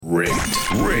Rigged.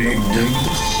 Rigged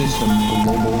system,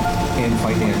 global and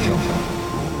financial.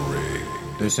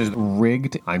 This is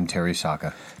Rigged. I'm Terry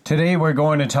Saka. Today we're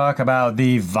going to talk about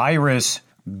the virus,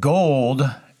 gold,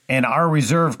 and our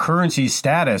reserve currency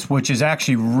status, which is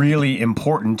actually really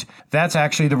important. That's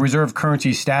actually the reserve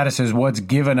currency status is what's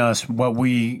given us what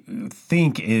we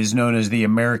think is known as the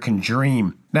American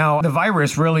dream. Now, the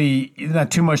virus really,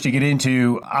 not too much to get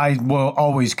into. I will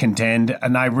always contend,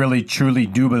 and I really truly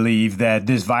do believe that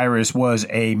this virus was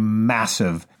a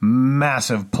massive,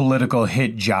 massive political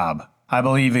hit job. I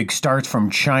believe it starts from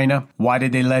China. Why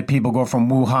did they let people go from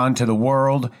Wuhan to the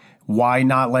world? Why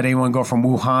not let anyone go from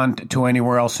Wuhan to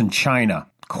anywhere else in China?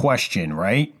 Question,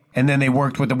 right? And then they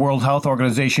worked with the World Health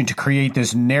Organization to create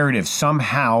this narrative.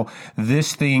 Somehow,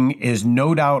 this thing is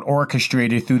no doubt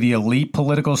orchestrated through the elite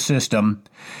political system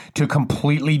to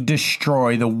completely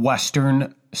destroy the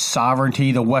Western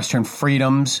sovereignty, the Western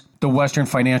freedoms, the Western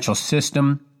financial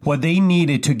system. What they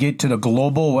needed to get to the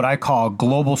global, what I call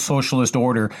global socialist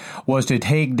order, was to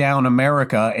take down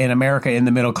America and America in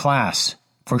the middle class,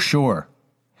 for sure.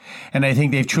 And I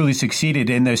think they've truly succeeded.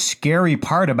 And the scary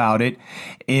part about it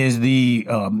is the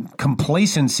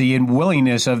complacency and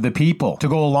willingness of the people to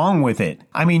go along with it.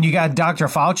 I mean, you got Dr.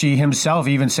 Fauci himself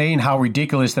even saying how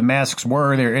ridiculous the masks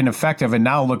were. They're ineffective. And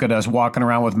now look at us walking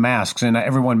around with masks and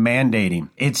everyone mandating.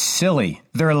 It's silly.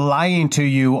 They're lying to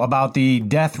you about the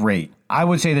death rate. I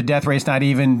would say the death rate's not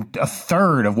even a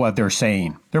third of what they're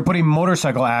saying. They're putting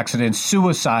motorcycle accidents,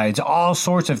 suicides, all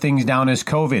sorts of things down as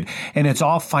COVID, and it's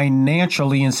all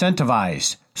financially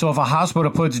incentivized. So if a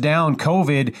hospital puts down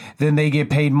COVID, then they get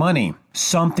paid money.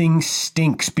 Something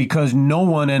stinks because no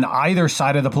one on either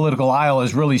side of the political aisle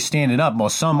is really standing up. Well,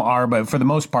 some are, but for the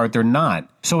most part, they're not.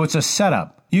 So it's a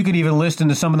setup. You could even listen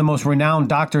to some of the most renowned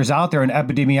doctors out there in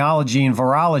epidemiology and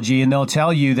virology, and they'll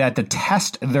tell you that the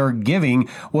test they're giving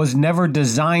was never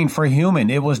designed for human.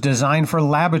 It was designed for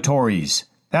laboratories.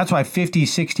 That's why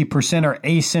 50-60% are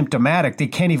asymptomatic. They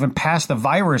can't even pass the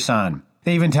virus on.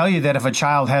 They even tell you that if a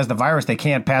child has the virus, they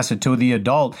can't pass it to the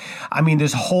adult. I mean,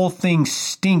 this whole thing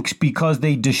stinks because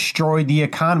they destroyed the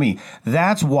economy.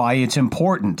 That's why it's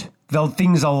important. The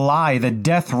thing's a lie. The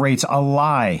death rate's a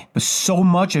lie. So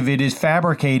much of it is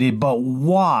fabricated, but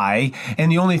why?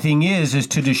 And the only thing is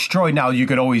to destroy. Now, you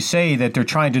could always say that they're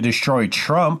trying to destroy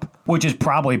Trump, which is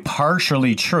probably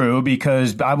partially true,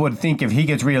 because I would think if he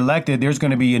gets reelected, there's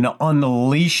going to be an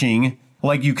unleashing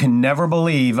like you can never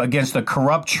believe against the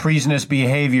corrupt, treasonous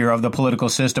behavior of the political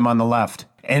system on the left.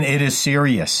 And it is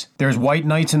serious. There's white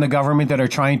knights in the government that are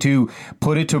trying to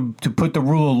put the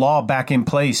rule of law back in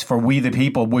place for we the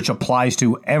people, which applies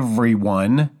to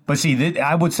everyone. But see,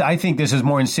 I think this is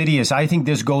more insidious. I think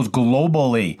this goes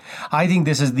globally. I think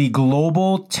this is the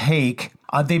global take.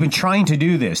 They've been trying to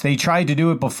do this. They tried to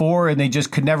do it before, and they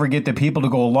just could never get the people to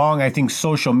go along. I think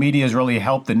social media has really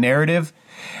helped the narrative.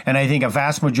 And I think a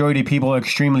vast majority of people are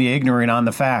extremely ignorant on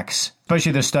the facts,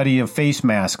 especially the study of face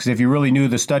masks. If you really knew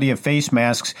the study of face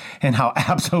masks and how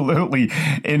absolutely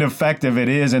ineffective it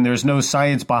is, and there's no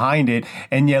science behind it,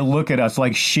 and yet look at us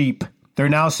like sheep. They're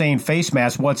now saying face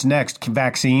masks. What's next?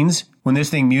 Vaccines? When this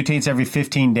thing mutates every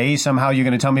 15 days, somehow you're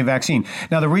going to tell me vaccine.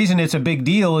 Now, the reason it's a big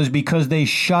deal is because they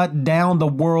shut down the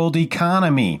world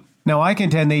economy. Now, I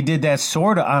contend they did that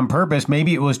sort of on purpose.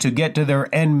 Maybe it was to get to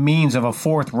their end means of a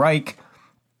Fourth Reich,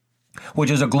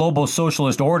 which is a global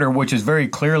socialist order, which is very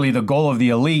clearly the goal of the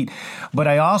elite. But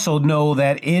I also know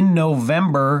that in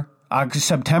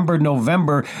September,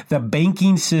 November, the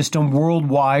banking system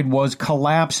worldwide was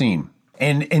collapsing.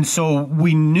 And so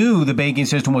we knew the banking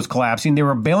system was collapsing. They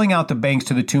were bailing out the banks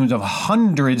to the tunes of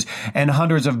hundreds and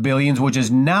hundreds of billions, which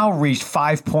has now reached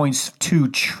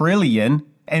 5.2 trillion.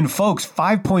 And folks,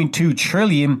 5.2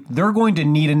 trillion, they're going to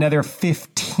need another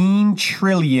 15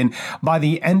 trillion by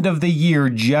the end of the year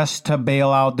just to bail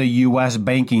out the U.S.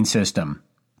 banking system.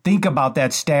 Think about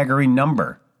that staggering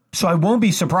number. So I won't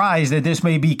be surprised that this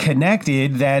may be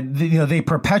connected, that they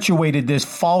perpetuated this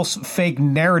false fake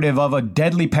narrative of a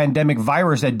deadly pandemic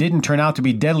virus that didn't turn out to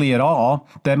be deadly at all,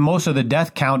 that most of the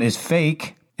death count is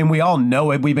fake. And we all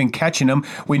know it. We've been catching them.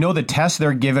 We know the tests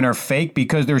they're giving are fake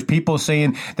because there's people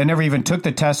saying they never even took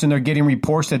the test and they're getting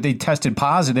reports that they tested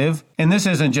positive. And this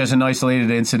isn't just an isolated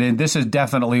incident. This is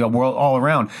definitely a world all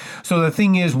around. So the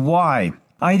thing is, why?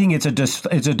 I think it's a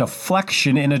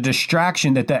deflection and a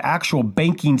distraction that the actual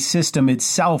banking system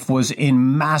itself was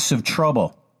in massive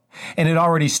trouble. And it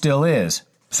already still is.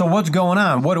 So what's going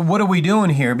on? What are we doing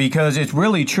here? Because it's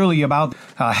really truly about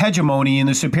hegemony and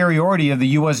the superiority of the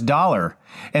U.S. dollar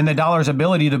and the dollar's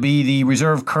ability to be the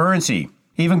reserve currency.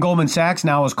 Even Goldman Sachs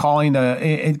now is calling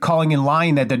in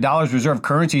line that the dollar's reserve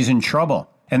currency is in trouble,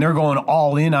 and they're going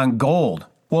all in on gold.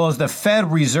 Well, as the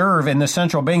Fed Reserve and the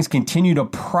central banks continue to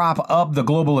prop up the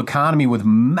global economy with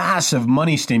massive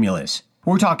money stimulus,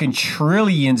 we're talking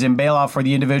trillions in bailout for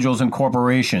the individuals and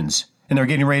corporations, and they're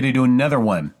getting ready to do another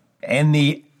one. And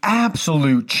the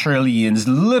absolute trillions,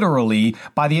 literally,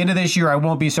 by the end of this year, I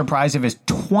won't be surprised if it's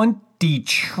 $20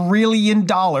 trillion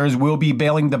will be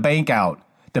bailing the bank out.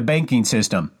 The banking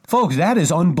system. Folks, that is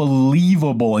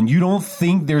unbelievable. And you don't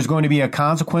think there's going to be a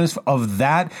consequence of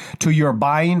that to your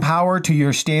buying power, to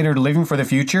your standard of living for the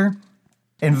future?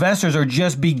 Investors are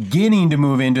just beginning to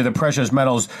move into the precious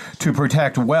metals to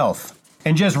protect wealth.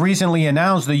 And just recently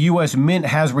announced the U.S. Mint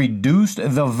has reduced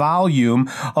the volume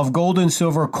of gold and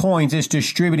silver coins it's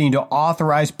distributing to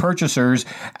authorized purchasers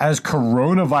as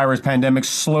coronavirus pandemic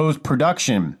slows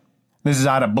production. This is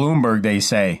out of Bloomberg, they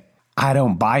say. I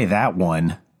don't buy that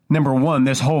one. Number one,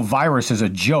 this whole virus is a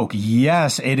joke.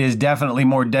 Yes, it is definitely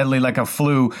more deadly like a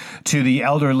flu to the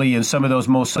elderly and some of those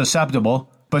most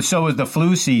susceptible, but so is the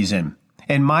flu season.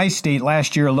 In my state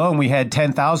last year alone, we had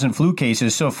 10,000 flu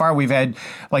cases. So far, we've had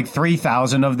like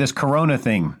 3,000 of this corona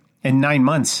thing in 9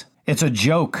 months. It's a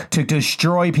joke to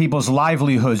destroy people's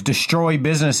livelihoods, destroy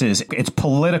businesses. It's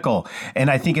political, and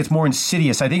I think it's more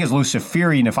insidious. I think it's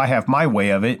Luciferian if I have my way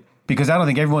of it, because I don't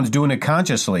think everyone's doing it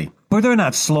consciously. But they're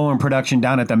not slowing production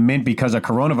down at the Mint because of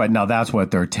coronavirus. Now, that's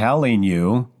what they're telling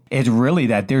you. It's really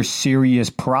that there's serious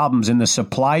problems in the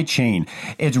supply chain.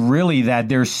 It's really that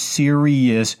there's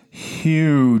serious,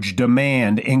 huge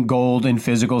demand in gold and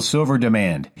physical silver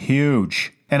demand.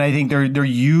 Huge. And I think they're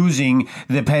using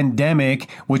the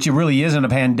pandemic, which it really isn't a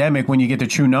pandemic when you get the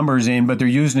true numbers in, but they're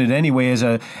using it anyway as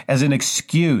an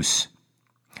excuse.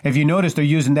 If you notice, they're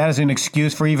using that as an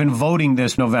excuse for even voting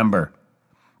this November.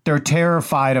 They're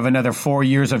terrified of another 4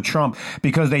 years of Trump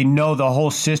because they know the whole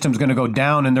system's going to go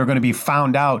down and they're going to be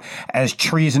found out as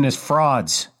treasonous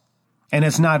frauds. And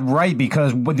it's not right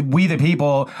because we, the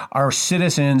people, are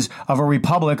citizens of a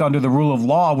republic under the rule of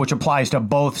law, which applies to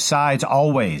both sides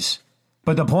always.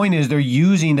 But the point is they're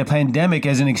using the pandemic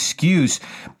as an excuse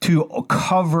to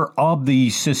cover up the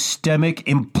systemic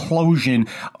implosion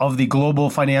of the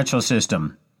global financial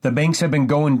system. The banks have been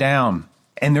going down.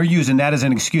 And they're using that as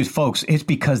an excuse. Folks, it's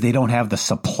because they don't have the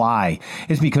supply.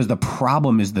 It's because the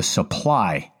problem is the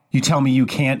supply. You tell me you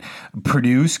can't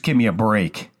produce? Give me a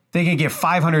break. They can get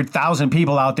 500,000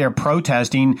 people out there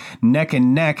protesting neck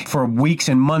and neck for weeks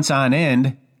and months on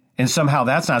end. And somehow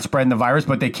that's not spreading the virus,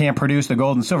 but they can't produce the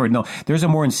gold and silver. No, there's a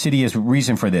more insidious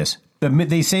reason for this.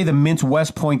 They say the Mint's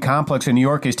West Point complex in New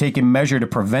York is taking measure to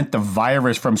prevent the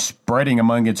virus from spreading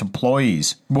among its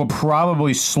employees. Will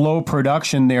probably slow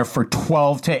production there for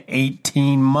 12 to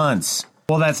 18 months.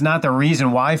 Well, that's not the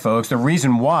reason why, folks. The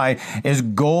reason why is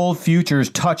gold futures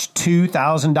touched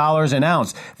 $2,000 an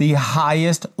ounce, the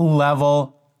highest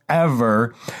level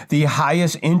ever, the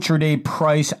highest intraday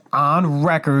price on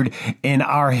record in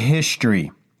our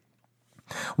history.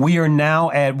 We are now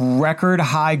at record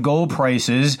high gold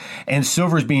prices, and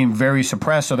silver's being very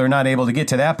suppressed, so they're not able to get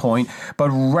to that point, but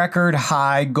record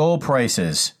high gold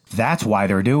prices. That's why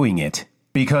they're doing it,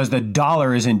 because the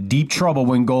dollar is in deep trouble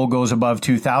when gold goes above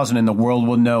 2,000 and the world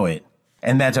will know it.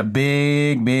 And that's a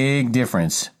big, big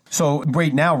difference. So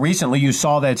right now, recently, you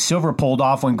saw that silver pulled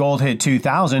off when gold hit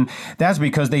 2,000. That's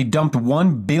because they dumped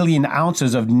 1 billion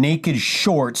ounces of naked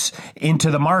shorts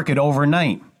into the market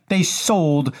overnight. They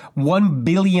sold 1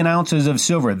 billion ounces of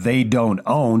silver they don't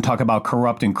own. Talk about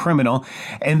corrupt and criminal.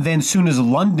 And then soon as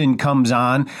London comes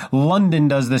on, London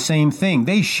does the same thing.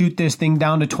 They shoot this thing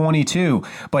down to 22.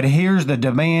 But here's the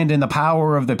demand and the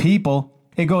power of the people.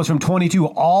 It goes from 22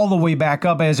 all the way back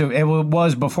up as it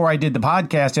was before I did the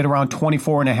podcast at around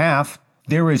 24 and a half.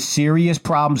 There is serious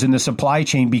problems in the supply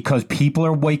chain because people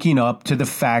are waking up to the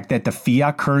fact that the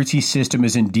fiat currency system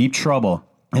is in deep trouble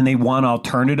and they want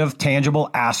alternative tangible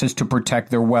assets to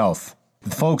protect their wealth.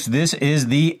 Folks, this is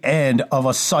the end of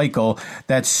a cycle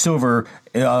that silver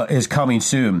is coming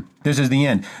soon. This is the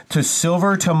end. The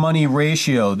silver to money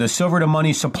ratio, the silver to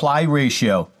money supply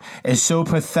ratio is so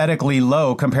pathetically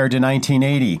low compared to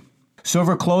 1980.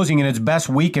 Silver closing in its best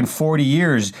week in 40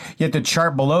 years, yet the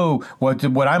chart below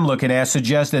what I'm looking at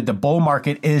suggests that the bull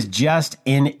market is just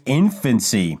in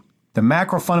infancy. The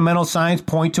macro fundamental signs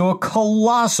point to a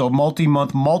colossal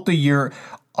multi-month, multi-year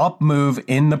up move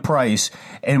in the price,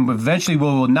 and eventually we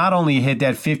will not only hit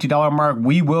that $50 mark,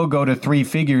 we will go to 3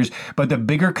 figures. But the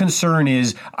bigger concern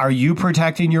is, are you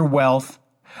protecting your wealth?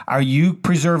 Are you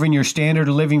preserving your standard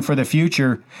of living for the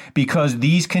future? Because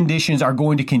these conditions are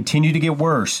going to continue to get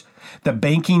worse. The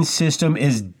banking system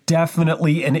is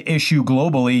definitely an issue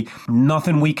globally.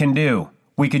 Nothing we can do.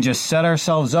 We can just set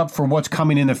ourselves up for what's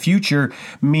coming in the future,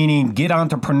 meaning get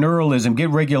entrepreneurialism, get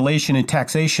regulation and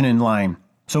taxation in line.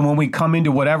 So when we come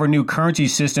into whatever new currency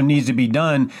system needs to be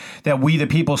done, that we, the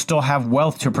people, still have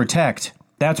wealth to protect.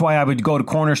 That's why I would go to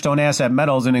Cornerstone Asset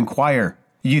Metals and inquire.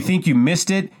 You think you missed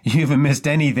it? You haven't missed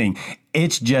anything.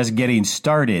 It's just getting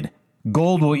started.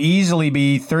 Gold will easily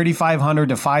be $3,500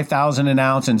 to $5,000 an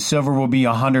ounce, and silver will be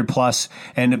 100 plus,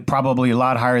 and probably a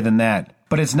lot higher than that.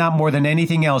 But it's not more than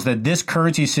anything else that this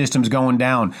currency system's going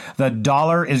down. The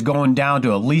dollar is going down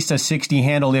to at least a 60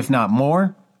 handle, if not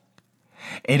more.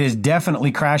 It is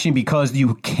definitely crashing because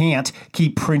you can't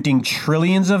keep printing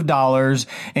trillions of dollars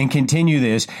and continue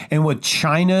this. And with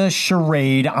China's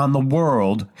charade on the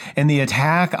world and the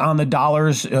attack on the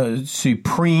dollar's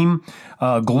supreme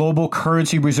global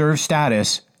currency reserve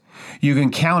status, you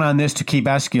can count on this to keep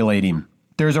escalating.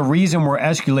 There's a reason we're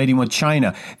escalating with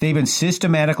China. They've been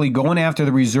systematically going after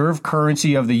the reserve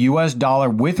currency of the U.S. dollar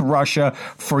with Russia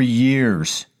for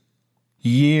years.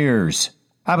 Years.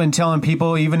 I've been telling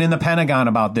people, even in the Pentagon,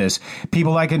 about this.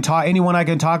 People I can talk, anyone I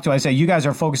can talk to, I say, you guys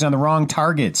are focused on the wrong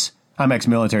targets. I'm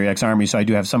ex-military, ex-army, so I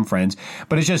do have some friends.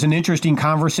 But it's just an interesting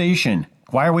conversation.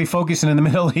 Why are we focusing in the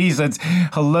Middle East?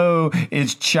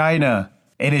 It's China.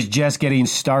 It is just getting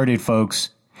started, folks.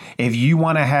 If you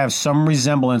want to have some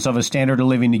resemblance of a standard of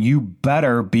living, you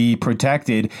better be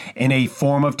protected in a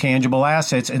form of tangible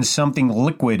assets and something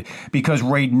liquid, because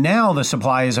right now the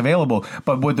supply is available.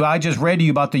 But what I just read to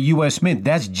you about the U.S. Mint,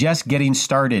 that's just getting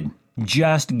started.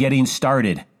 Just getting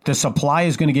started. The supply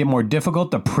is going to get more difficult.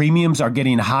 The premiums are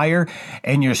getting higher,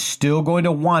 and you're still going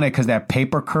to want it because that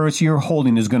paper currency you're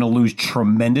holding is going to lose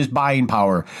tremendous buying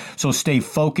power. So stay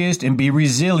focused and be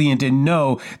resilient and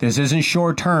know this isn't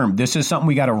short term. This is something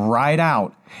we got to ride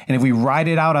out. And if we ride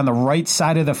it out on the right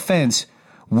side of the fence,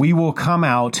 we will come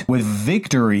out with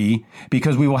victory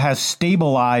because we will have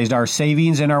stabilized our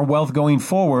savings and our wealth going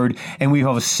forward, and we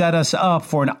have set us up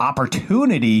for an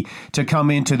opportunity to come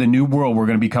into the new world we're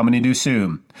going to be coming into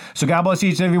soon. So God bless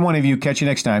each and every one of you. Catch you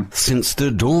next time. Since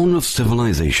the dawn of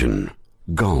civilization,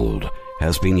 gold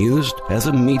has been used as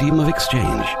a medium of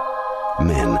exchange.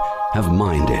 Men have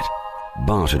mined it,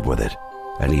 bartered with it,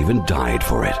 and even died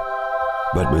for it.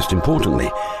 But most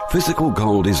importantly, physical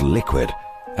gold is liquid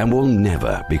and will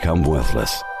never become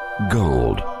worthless.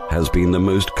 Gold has been the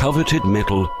most coveted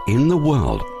metal in the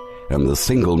world and the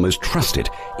single most trusted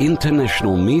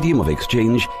international medium of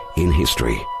exchange in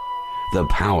history. The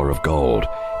power of gold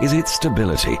is its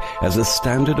stability as a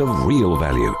standard of real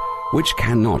value, which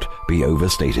cannot be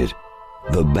overstated.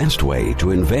 The best way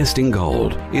to invest in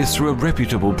gold is through a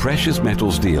reputable precious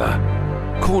metals dealer.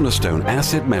 Cornerstone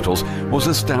Asset Metals was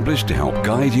established to help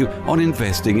guide you on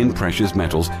investing in precious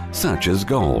metals such as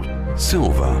gold,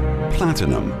 silver,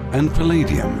 platinum, and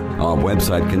palladium. Our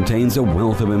website contains a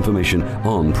wealth of information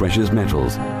on precious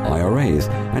metals, IRAs,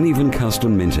 and even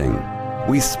custom minting.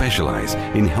 We specialize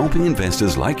in helping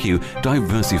investors like you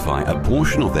diversify a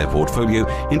portion of their portfolio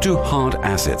into hard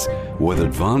assets with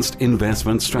advanced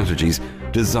investment strategies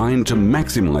designed to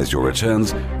maximize your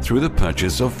returns through the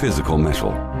purchase of physical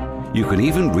metal. You can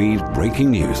even read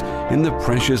breaking news in the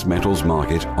precious metals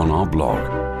market on our blog.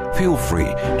 Feel free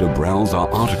to browse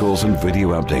our articles and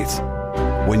video updates.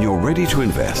 When you're ready to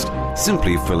invest,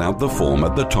 simply fill out the form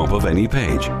at the top of any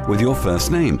page with your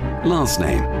first name, last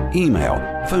name, email,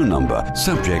 phone number,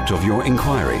 subject of your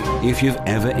inquiry, if you've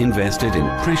ever invested in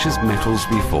precious metals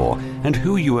before, and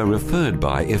who you are referred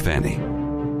by, if any.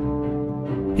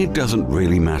 It doesn't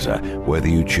really matter whether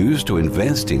you choose to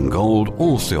invest in gold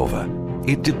or silver.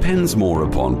 It depends more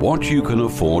upon what you can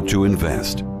afford to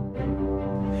invest.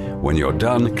 When you're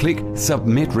done, click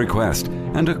Submit Request,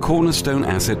 and a Cornerstone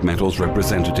Asset Metals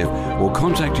representative will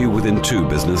contact you within 2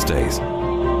 business days.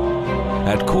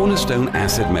 At Cornerstone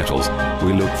Asset Metals,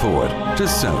 we look forward to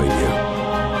serving you.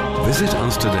 Visit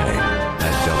us today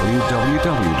at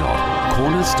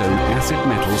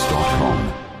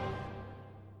www.cornerstoneassetmetals.com.